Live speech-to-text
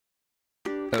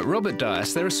At Robert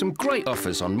Dyas, there are some great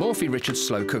offers on Morphy Richards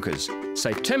slow cookers.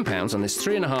 Save £10 on this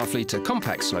 3.5 litre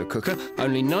compact slow cooker,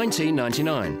 only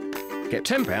 $19.99. Get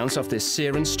 £10 off this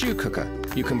sear and stew cooker.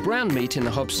 You can brown meat in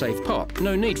the hob-safe pot,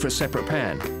 no need for a separate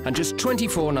pan, and just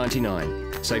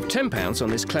 $24.99. Save £10 on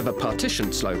this clever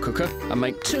partition slow cooker and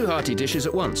make 2 hearty dishes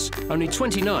at once, only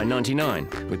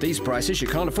 $29.99. With these prices, you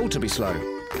can't afford to be slow.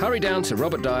 Hurry down to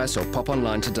Robert Dyas or pop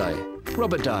online today.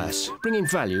 Robert Dyas, bringing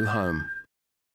value home.